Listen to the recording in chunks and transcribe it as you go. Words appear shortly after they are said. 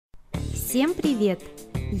Всем привет!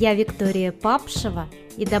 Я Виктория Папшева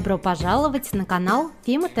и добро пожаловать на канал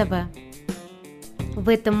FIMO TV. В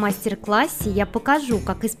этом мастер-классе я покажу,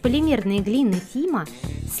 как из полимерной глины FIMO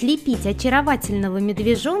слепить очаровательного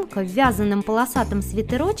медвежонка в вязаном полосатом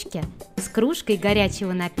свитерочке с кружкой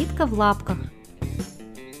горячего напитка в лапках.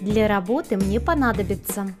 Для работы мне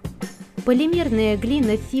понадобится полимерная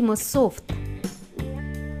глина FIMO Soft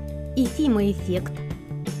и FIMO Эффект,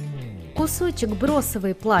 кусочек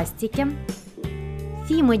бросовой пластики,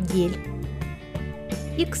 FIMO гель,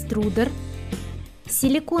 экструдер,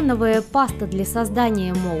 силиконовая паста для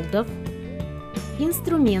создания молдов,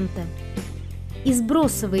 инструменты. Из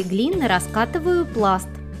бросовой глины раскатываю пласт,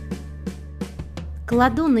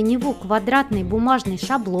 кладу на него квадратный бумажный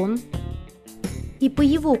шаблон и по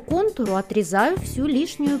его контуру отрезаю всю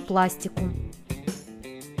лишнюю пластику.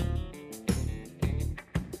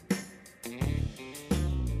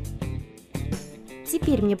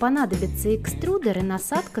 Теперь мне понадобится экструдер и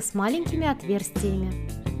насадка с маленькими отверстиями.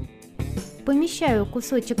 Помещаю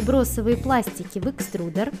кусочек бросовой пластики в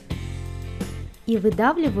экструдер и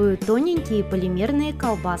выдавливаю тоненькие полимерные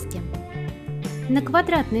колбаски. На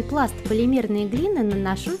квадратный пласт полимерной глины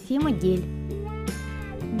наношу FIMO гель.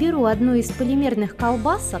 Беру одну из полимерных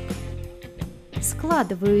колбасок,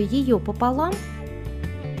 складываю ее пополам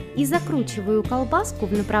и закручиваю колбаску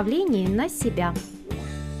в направлении на себя.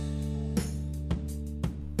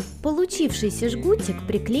 Получившийся жгутик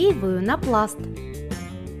приклеиваю на пласт.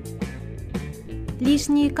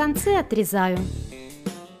 Лишние концы отрезаю.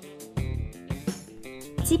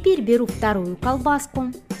 Теперь беру вторую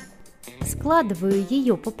колбаску, складываю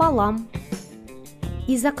ее пополам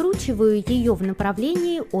и закручиваю ее в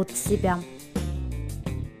направлении от себя.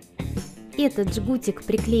 Этот жгутик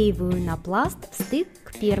приклеиваю на пласт в стык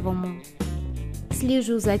к первому.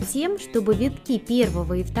 Слежу за тем, чтобы витки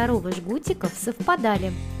первого и второго жгутиков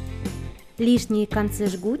совпадали. Лишние концы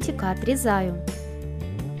жгутика отрезаю.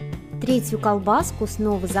 Третью колбаску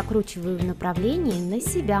снова закручиваю в направлении на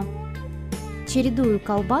себя. Чередую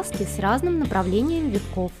колбаски с разным направлением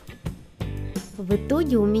витков. В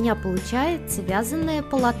итоге у меня получается вязаное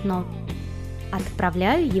полотно.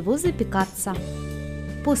 Отправляю его запекаться.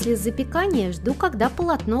 После запекания жду, когда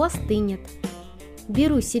полотно остынет.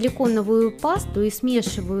 Беру силиконовую пасту и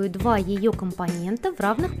смешиваю два ее компонента в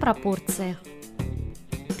равных пропорциях.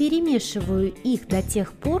 Перемешиваю их до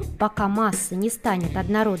тех пор, пока масса не станет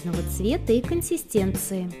однородного цвета и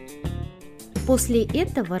консистенции. После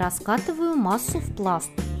этого раскатываю массу в пласт.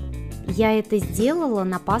 Я это сделала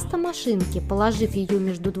на пастомашинке, положив ее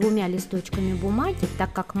между двумя листочками бумаги,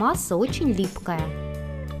 так как масса очень липкая.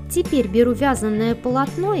 Теперь беру вязаное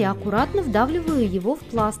полотно и аккуратно вдавливаю его в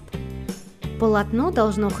пласт. Полотно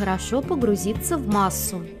должно хорошо погрузиться в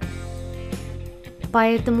массу.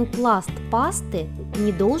 Поэтому пласт пасты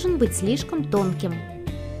не должен быть слишком тонким.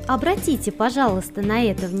 Обратите, пожалуйста, на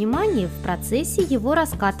это внимание в процессе его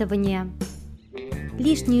раскатывания.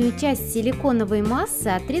 Лишнюю часть силиконовой массы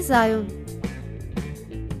отрезаю.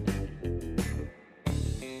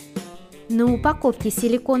 На упаковке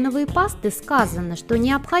силиконовой пасты сказано, что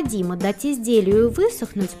необходимо дать изделию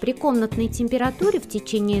высохнуть при комнатной температуре в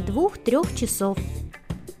течение 2-3 часов.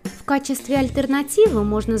 В качестве альтернативы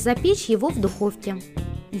можно запечь его в духовке.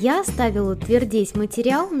 Я оставила твердеть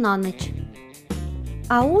материал на ночь,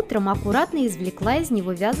 а утром аккуратно извлекла из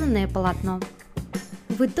него вязаное полотно.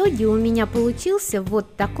 В итоге у меня получился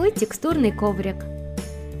вот такой текстурный коврик.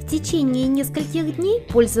 В течение нескольких дней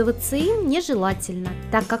пользоваться им нежелательно,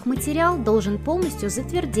 так как материал должен полностью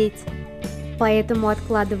затвердеть. Поэтому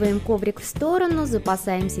откладываем коврик в сторону,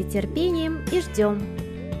 запасаемся терпением и ждем.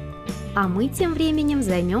 А мы тем временем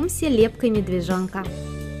займемся лепкой медвежонка.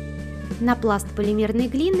 На пласт полимерной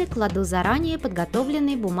глины кладу заранее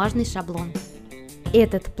подготовленный бумажный шаблон.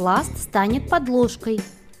 Этот пласт станет подложкой.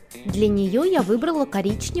 Для нее я выбрала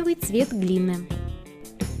коричневый цвет глины.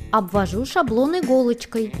 Обвожу шаблон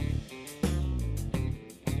иголочкой.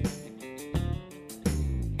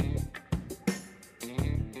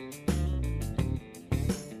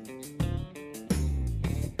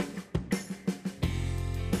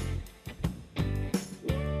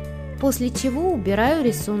 После чего убираю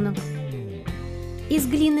рисунок. Из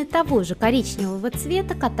глины того же коричневого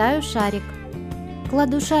цвета катаю шарик.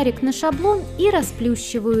 Кладу шарик на шаблон и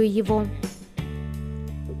расплющиваю его.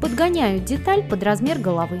 Подгоняю деталь под размер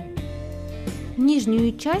головы.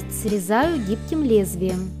 Нижнюю часть срезаю гибким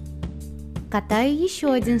лезвием. Катаю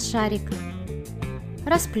еще один шарик.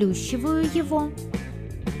 Расплющиваю его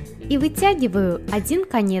и вытягиваю один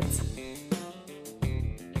конец.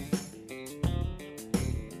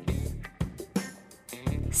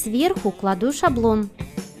 Сверху кладу шаблон.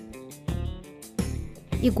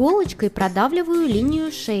 Иголочкой продавливаю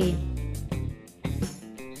линию шеи.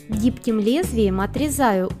 Гибким лезвием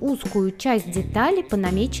отрезаю узкую часть детали по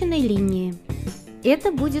намеченной линии.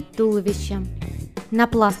 Это будет туловище. На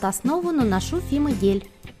пласт основу наношу FIMO гель.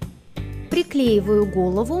 Приклеиваю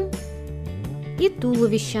голову и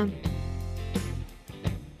туловище.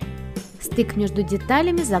 Стык между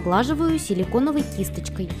деталями заглаживаю силиконовой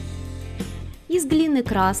кисточкой. Из глины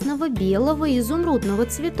красного, белого и изумрудного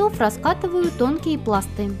цветов раскатываю тонкие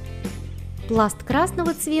пласты. Пласт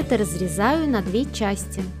красного цвета разрезаю на две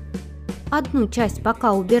части. Одну часть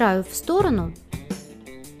пока убираю в сторону,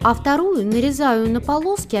 а вторую нарезаю на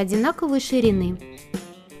полоски одинаковой ширины.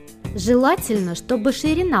 Желательно, чтобы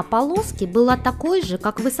ширина полоски была такой же,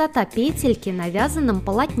 как высота петельки на вязаном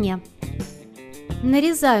полотне.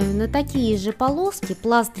 Нарезаю на такие же полоски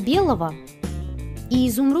пласт белого и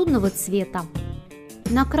изумрудного цвета.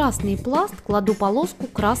 На красный пласт кладу полоску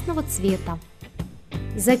красного цвета,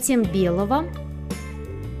 затем белого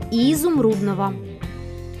и изумрудного.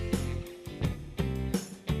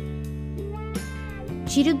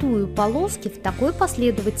 Чередую полоски в такой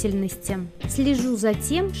последовательности. Слежу за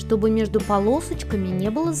тем, чтобы между полосочками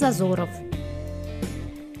не было зазоров.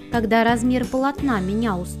 Когда размер полотна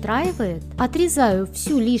меня устраивает, отрезаю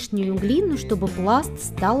всю лишнюю глину, чтобы пласт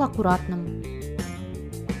стал аккуратным.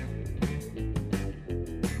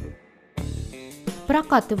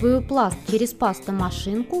 Прокатываю пласт через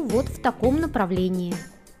пастомашинку вот в таком направлении.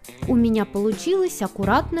 У меня получилось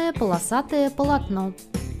аккуратное полосатое полотно.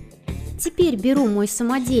 Теперь беру мой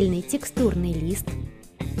самодельный текстурный лист,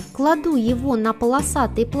 кладу его на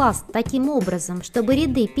полосатый пласт таким образом, чтобы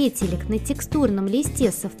ряды петелек на текстурном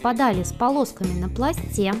листе совпадали с полосками на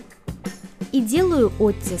пласте, и делаю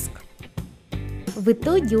оттиск. В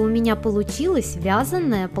итоге у меня получилось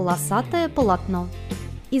вязаное полосатое полотно.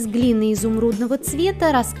 Из глины изумрудного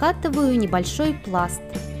цвета раскатываю небольшой пласт.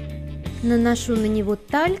 Наношу на него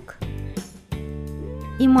тальк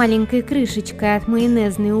и маленькой крышечкой от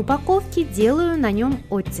майонезной упаковки делаю на нем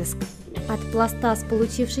оттиск. От пласта с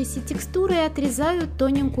получившейся текстурой отрезаю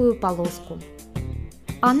тоненькую полоску.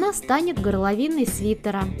 Она станет горловиной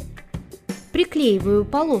свитера. Приклеиваю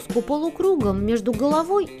полоску полукругом между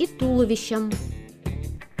головой и туловищем.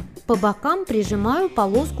 По бокам прижимаю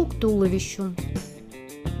полоску к туловищу.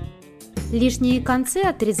 Лишние концы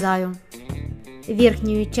отрезаю.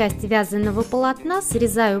 Верхнюю часть вязаного полотна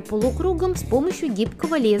срезаю полукругом с помощью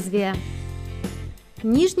гибкого лезвия.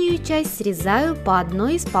 Нижнюю часть срезаю по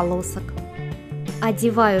одной из полосок.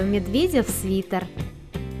 Одеваю медведя в свитер.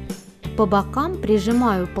 По бокам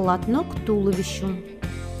прижимаю полотно к туловищу.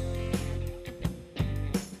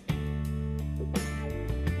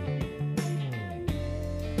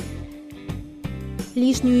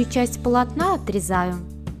 Лишнюю часть полотна отрезаю.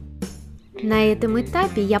 На этом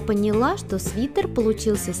этапе я поняла, что свитер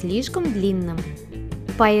получился слишком длинным,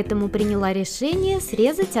 поэтому приняла решение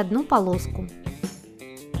срезать одну полоску.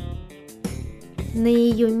 На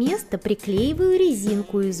ее место приклеиваю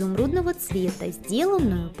резинку изумрудного цвета,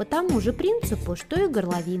 сделанную по тому же принципу, что и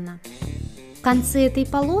горловина. Концы этой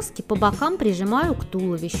полоски по бокам прижимаю к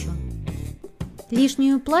туловищу.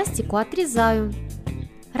 Лишнюю пластику отрезаю.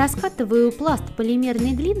 Раскатываю пласт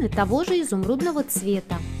полимерной глины того же изумрудного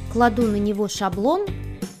цвета. Кладу на него шаблон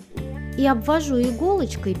и обвожу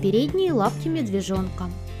иголочкой передние лапки медвежонка.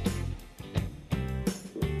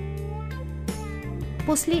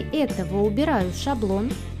 После этого убираю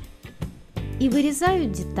шаблон и вырезаю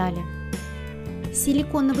детали.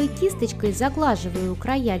 Силиконовой кисточкой заглаживаю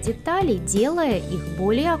края деталей, делая их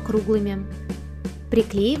более округлыми.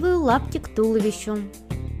 Приклеиваю лапки к туловищу.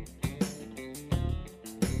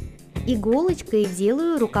 Иголочкой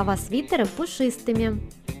делаю рукава свитера пушистыми.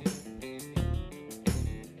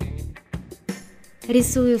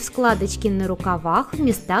 Рисую складочки на рукавах в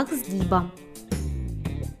местах сгиба.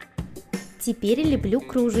 Теперь леплю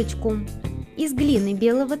кружечку. Из глины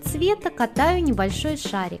белого цвета катаю небольшой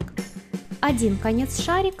шарик. Один конец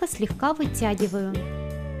шарика слегка вытягиваю.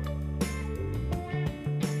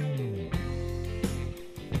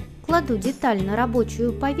 Кладу деталь на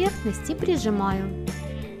рабочую поверхность и прижимаю.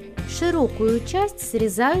 Широкую часть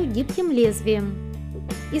срезаю гибким лезвием.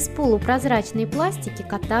 Из полупрозрачной пластики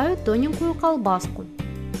катаю тоненькую колбаску.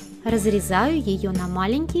 Разрезаю ее на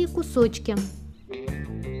маленькие кусочки.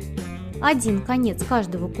 Один конец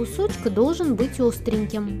каждого кусочка должен быть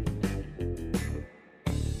остреньким.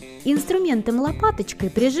 Инструментом лопаточкой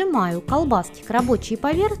прижимаю колбаски к рабочей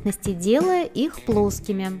поверхности, делая их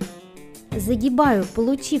плоскими. Загибаю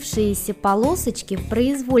получившиеся полосочки в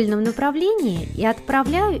произвольном направлении и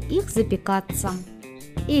отправляю их запекаться.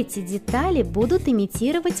 Эти детали будут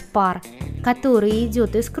имитировать пар, который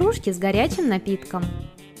идет из кружки с горячим напитком.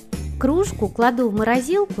 Кружку кладу в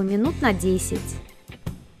морозилку минут на 10.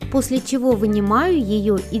 После чего вынимаю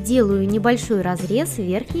ее и делаю небольшой разрез в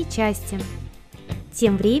верхней части.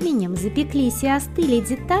 Тем временем запеклись и остыли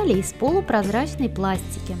детали из полупрозрачной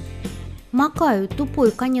пластики. Макаю тупой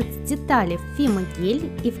конец детали в FIMO гель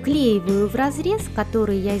и вклеиваю в разрез,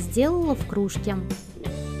 который я сделала в кружке.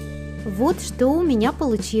 Вот что у меня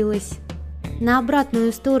получилось. На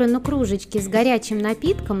обратную сторону кружечки с горячим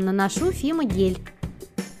напитком наношу FIMO гель.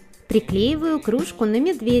 Приклеиваю кружку на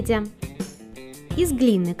медведя. Из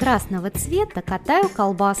глины красного цвета катаю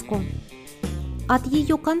колбаску. От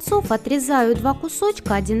ее концов отрезаю 2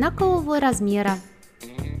 кусочка одинакового размера.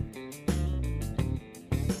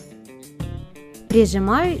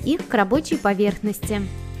 Прижимаю их к рабочей поверхности.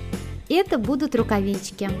 Это будут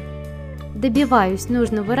рукавички. Добиваюсь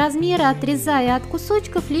нужного размера, отрезая от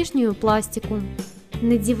кусочков лишнюю пластику.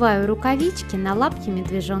 Надеваю рукавички на лапки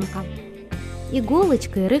медвежонка.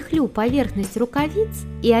 Иголочкой рыхлю поверхность рукавиц,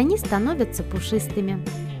 и они становятся пушистыми.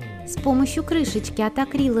 С помощью крышечки от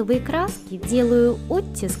акриловой краски делаю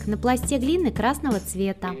оттиск на пласте глины красного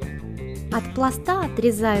цвета. От пласта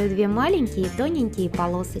отрезаю 2 маленькие тоненькие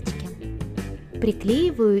полосочки.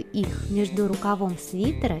 Приклеиваю их между рукавом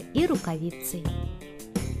свитера и рукавицей.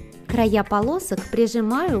 Края полосок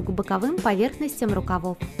прижимаю к боковым поверхностям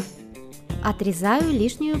рукавов. Отрезаю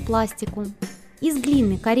лишнюю пластику. Из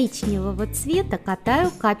глины коричневого цвета катаю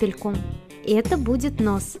капельку. Это будет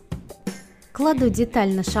нос. Кладу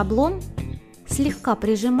деталь на шаблон, слегка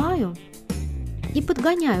прижимаю и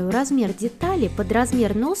подгоняю размер детали под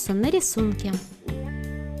размер носа на рисунке.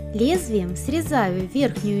 Лезвием срезаю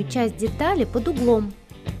верхнюю часть детали под углом.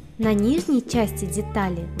 На нижней части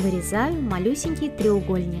детали вырезаю малюсенький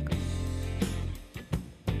треугольник.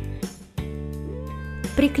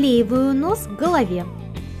 Приклеиваю нос к голове.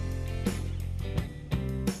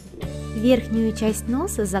 Верхнюю часть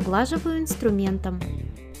носа заглаживаю инструментом.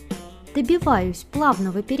 Добиваюсь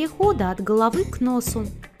плавного перехода от головы к носу.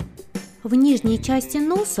 В нижней части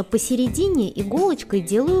носа посередине иголочкой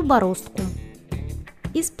делаю бороздку.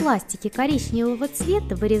 Из пластики коричневого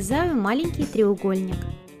цвета вырезаю маленький треугольник.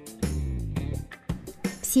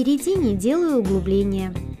 В середине делаю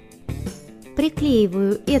углубление.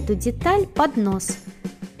 Приклеиваю эту деталь под нос.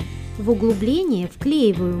 В углубление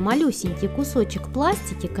вклеиваю малюсенький кусочек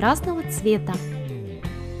пластики красного цвета.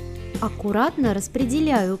 Аккуратно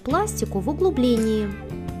распределяю пластику в углублении.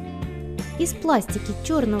 Из пластики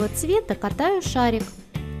черного цвета катаю шарик.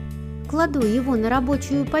 Кладу его на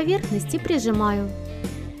рабочую поверхность и прижимаю.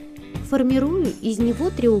 Формирую из него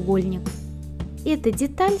треугольник. Эта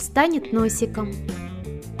деталь станет носиком.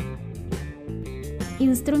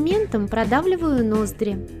 Инструментом продавливаю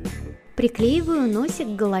ноздри. Приклеиваю носик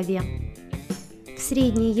к голове. В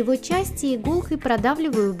средней его части иголкой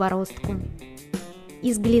продавливаю бороздку.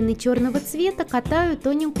 Из глины черного цвета катаю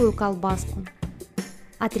тоненькую колбаску.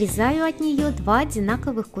 Отрезаю от нее 2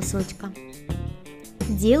 одинаковых кусочка.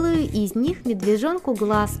 Делаю из них медвежонку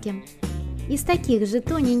глазки. Из таких же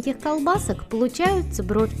тоненьких колбасок получаются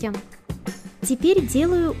бровки. Теперь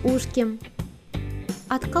делаю ушки.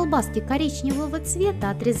 От колбаски коричневого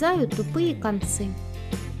цвета отрезаю тупые концы.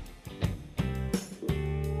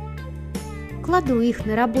 Кладу их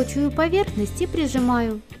на рабочую поверхность и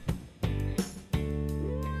прижимаю.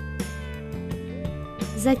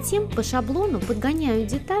 Затем по шаблону подгоняю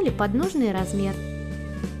детали под нужный размер.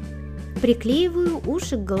 Приклеиваю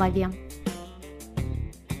уши к голове.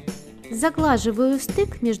 Заглаживаю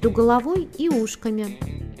стык между головой и ушками.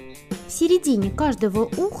 В середине каждого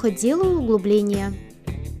уха делаю углубление.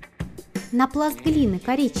 На пласт глины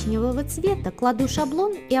коричневого цвета кладу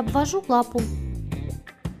шаблон и обвожу лапу.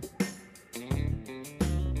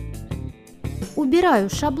 Убираю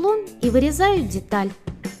шаблон и вырезаю деталь.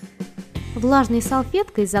 Влажной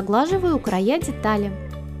салфеткой заглаживаю края детали.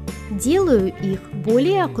 Делаю их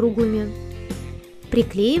более округлыми.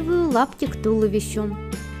 Приклеиваю лапки к туловищу.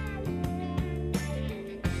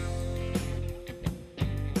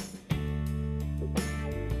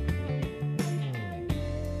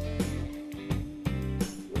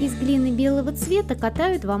 Из глины белого цвета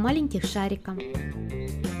катаю 2 маленьких шарика.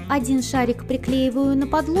 Один шарик приклеиваю на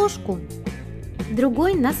подложку,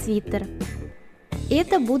 другой на свитер.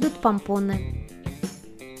 Это будут помпоны.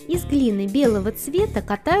 Из глины белого цвета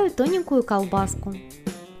катаю тоненькую колбаску.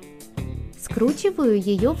 Скручиваю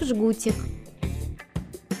ее в жгутик.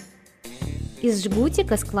 Из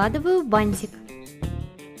жгутика складываю бантик.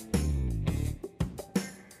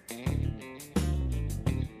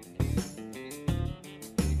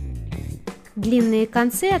 Длинные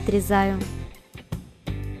концы отрезаю.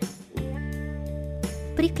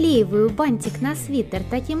 Приклеиваю бантик на свитер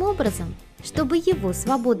таким образом, чтобы его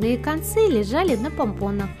свободные концы лежали на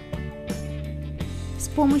помпонах. С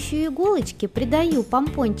помощью иголочки придаю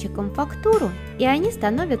помпончикам фактуру, и они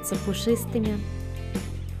становятся пушистыми.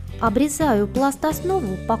 Обрезаю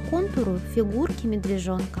пластоснову по контуру фигурки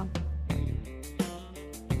медвежонка.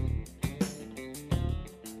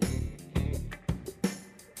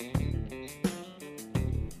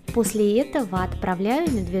 После этого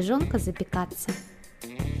отправляю медвежонка запекаться.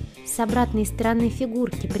 С обратной стороны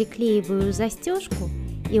фигурки приклеиваю застежку,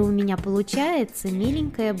 и у меня получается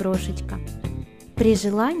миленькая брошечка. При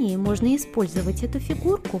желании можно использовать эту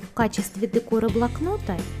фигурку в качестве декора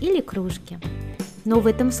блокнота или кружки. Но в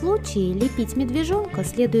этом случае лепить медвежонка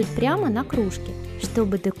следует прямо на кружке,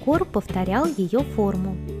 чтобы декор повторял ее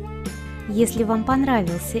форму. Если вам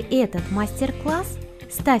понравился этот мастер-класс,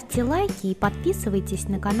 ставьте лайки и подписывайтесь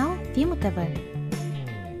на канал FIMO TV.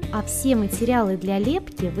 А все материалы для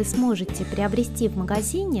лепки вы сможете приобрести в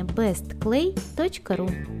магазине bestclay.ru.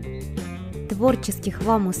 Творческих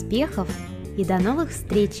вам успехов и до новых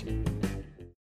встреч!